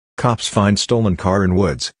Cops find stolen car in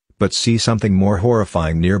woods, but see something more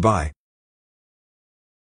horrifying nearby.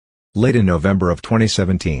 Late in November of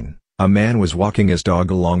 2017, a man was walking his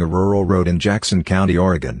dog along a rural road in Jackson County,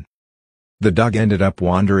 Oregon. The dog ended up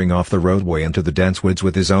wandering off the roadway into the dense woods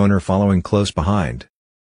with his owner following close behind.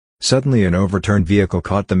 Suddenly an overturned vehicle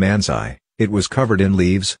caught the man's eye. It was covered in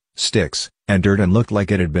leaves, sticks, and dirt and looked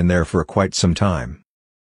like it had been there for quite some time.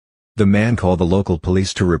 The man called the local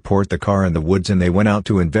police to report the car in the woods and they went out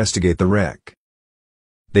to investigate the wreck.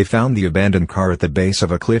 They found the abandoned car at the base of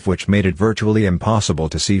a cliff which made it virtually impossible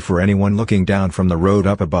to see for anyone looking down from the road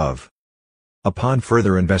up above. Upon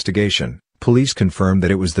further investigation, police confirmed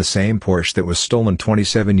that it was the same Porsche that was stolen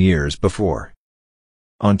 27 years before.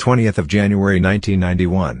 On 20th of January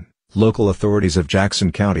 1991, local authorities of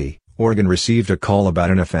Jackson County, Oregon received a call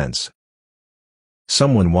about an offense.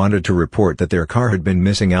 Someone wanted to report that their car had been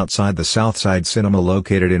missing outside the Southside Cinema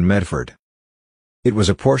located in Medford. It was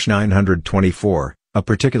a Porsche 924, a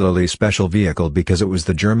particularly special vehicle because it was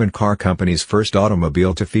the German car company's first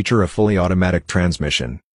automobile to feature a fully automatic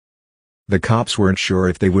transmission. The cops weren't sure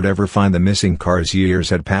if they would ever find the missing car as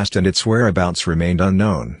years had passed and its whereabouts remained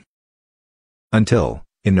unknown. Until,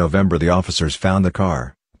 in November, the officers found the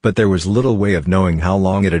car, but there was little way of knowing how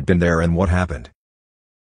long it had been there and what happened.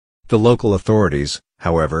 The local authorities,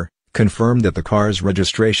 however, confirmed that the car's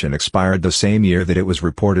registration expired the same year that it was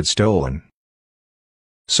reported stolen.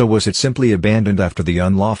 So was it simply abandoned after the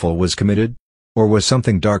unlawful was committed? Or was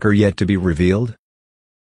something darker yet to be revealed?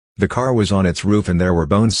 The car was on its roof and there were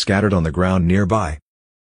bones scattered on the ground nearby.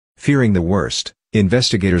 Fearing the worst,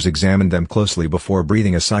 investigators examined them closely before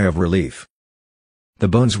breathing a sigh of relief. The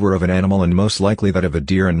bones were of an animal and most likely that of a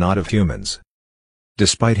deer and not of humans.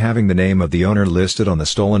 Despite having the name of the owner listed on the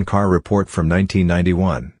stolen car report from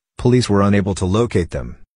 1991, police were unable to locate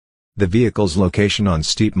them. The vehicle's location on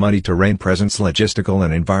steep muddy terrain presents logistical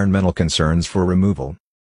and environmental concerns for removal.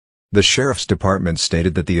 The sheriff's department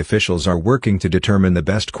stated that the officials are working to determine the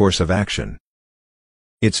best course of action.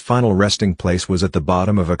 Its final resting place was at the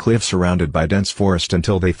bottom of a cliff surrounded by dense forest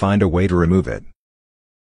until they find a way to remove it.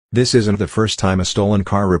 This isn't the first time a stolen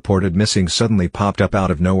car reported missing suddenly popped up out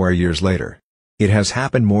of nowhere years later. It has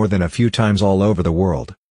happened more than a few times all over the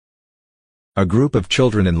world. A group of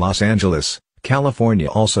children in Los Angeles, California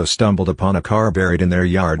also stumbled upon a car buried in their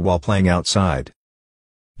yard while playing outside.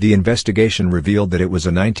 The investigation revealed that it was a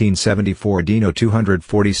 1974 Dino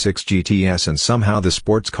 246 GTS and somehow the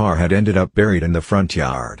sports car had ended up buried in the front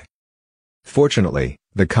yard. Fortunately,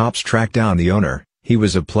 the cops tracked down the owner. He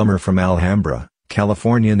was a plumber from Alhambra,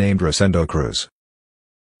 California named Rosendo Cruz.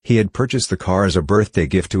 He had purchased the car as a birthday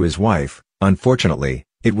gift to his wife. Unfortunately,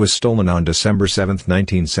 it was stolen on December 7,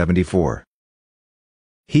 1974.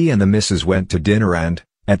 He and the missus went to dinner and,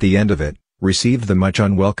 at the end of it, received the much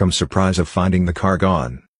unwelcome surprise of finding the car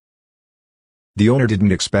gone. The owner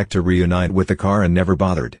didn't expect to reunite with the car and never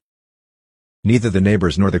bothered. Neither the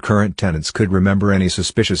neighbors nor the current tenants could remember any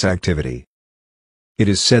suspicious activity. It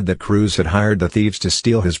is said that Cruz had hired the thieves to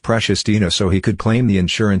steal his precious Dino so he could claim the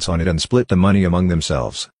insurance on it and split the money among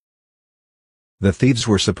themselves. The thieves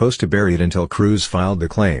were supposed to bury it until Cruz filed the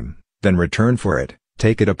claim, then return for it,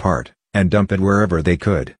 take it apart, and dump it wherever they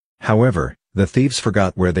could. However, the thieves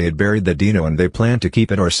forgot where they had buried the Dino and they planned to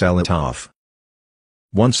keep it or sell it off.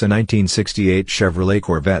 Once a 1968 Chevrolet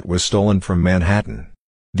Corvette was stolen from Manhattan.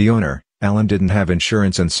 The owner, Alan, didn't have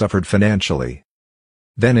insurance and suffered financially.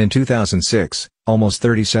 Then in 2006, almost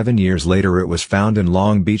 37 years later, it was found in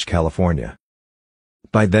Long Beach, California.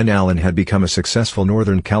 By then Alan had become a successful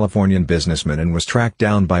Northern Californian businessman and was tracked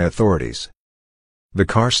down by authorities. The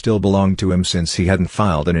car still belonged to him since he hadn't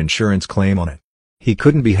filed an insurance claim on it. He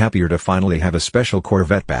couldn't be happier to finally have a special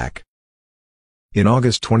Corvette back. In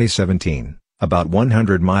August 2017, about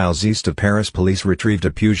 100 miles east of Paris, police retrieved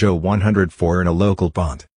a Peugeot 104 in a local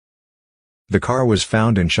pond. The car was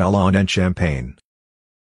found in Châlons-en-Champagne.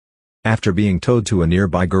 After being towed to a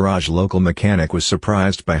nearby garage, local mechanic was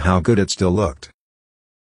surprised by how good it still looked.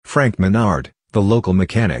 Frank Menard, the local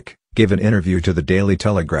mechanic, gave an interview to the Daily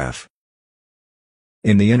Telegraph.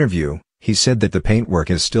 In the interview, he said that the paintwork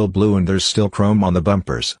is still blue and there's still chrome on the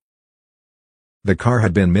bumpers. The car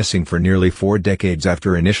had been missing for nearly 4 decades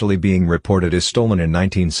after initially being reported as stolen in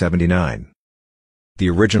 1979. The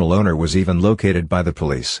original owner was even located by the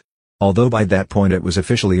police, although by that point it was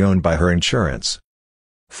officially owned by her insurance.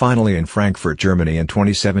 Finally, in Frankfurt, Germany in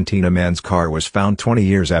 2017, a man's car was found 20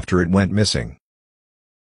 years after it went missing.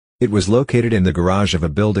 It was located in the garage of a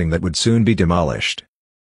building that would soon be demolished.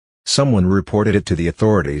 Someone reported it to the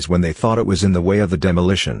authorities when they thought it was in the way of the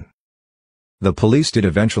demolition. The police did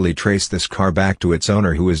eventually trace this car back to its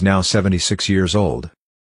owner, who is now 76 years old.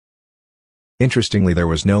 Interestingly, there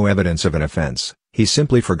was no evidence of an offense. He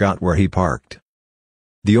simply forgot where he parked.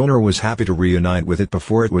 The owner was happy to reunite with it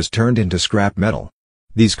before it was turned into scrap metal.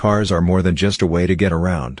 These cars are more than just a way to get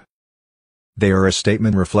around. They are a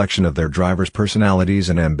statement reflection of their drivers'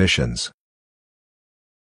 personalities and ambitions.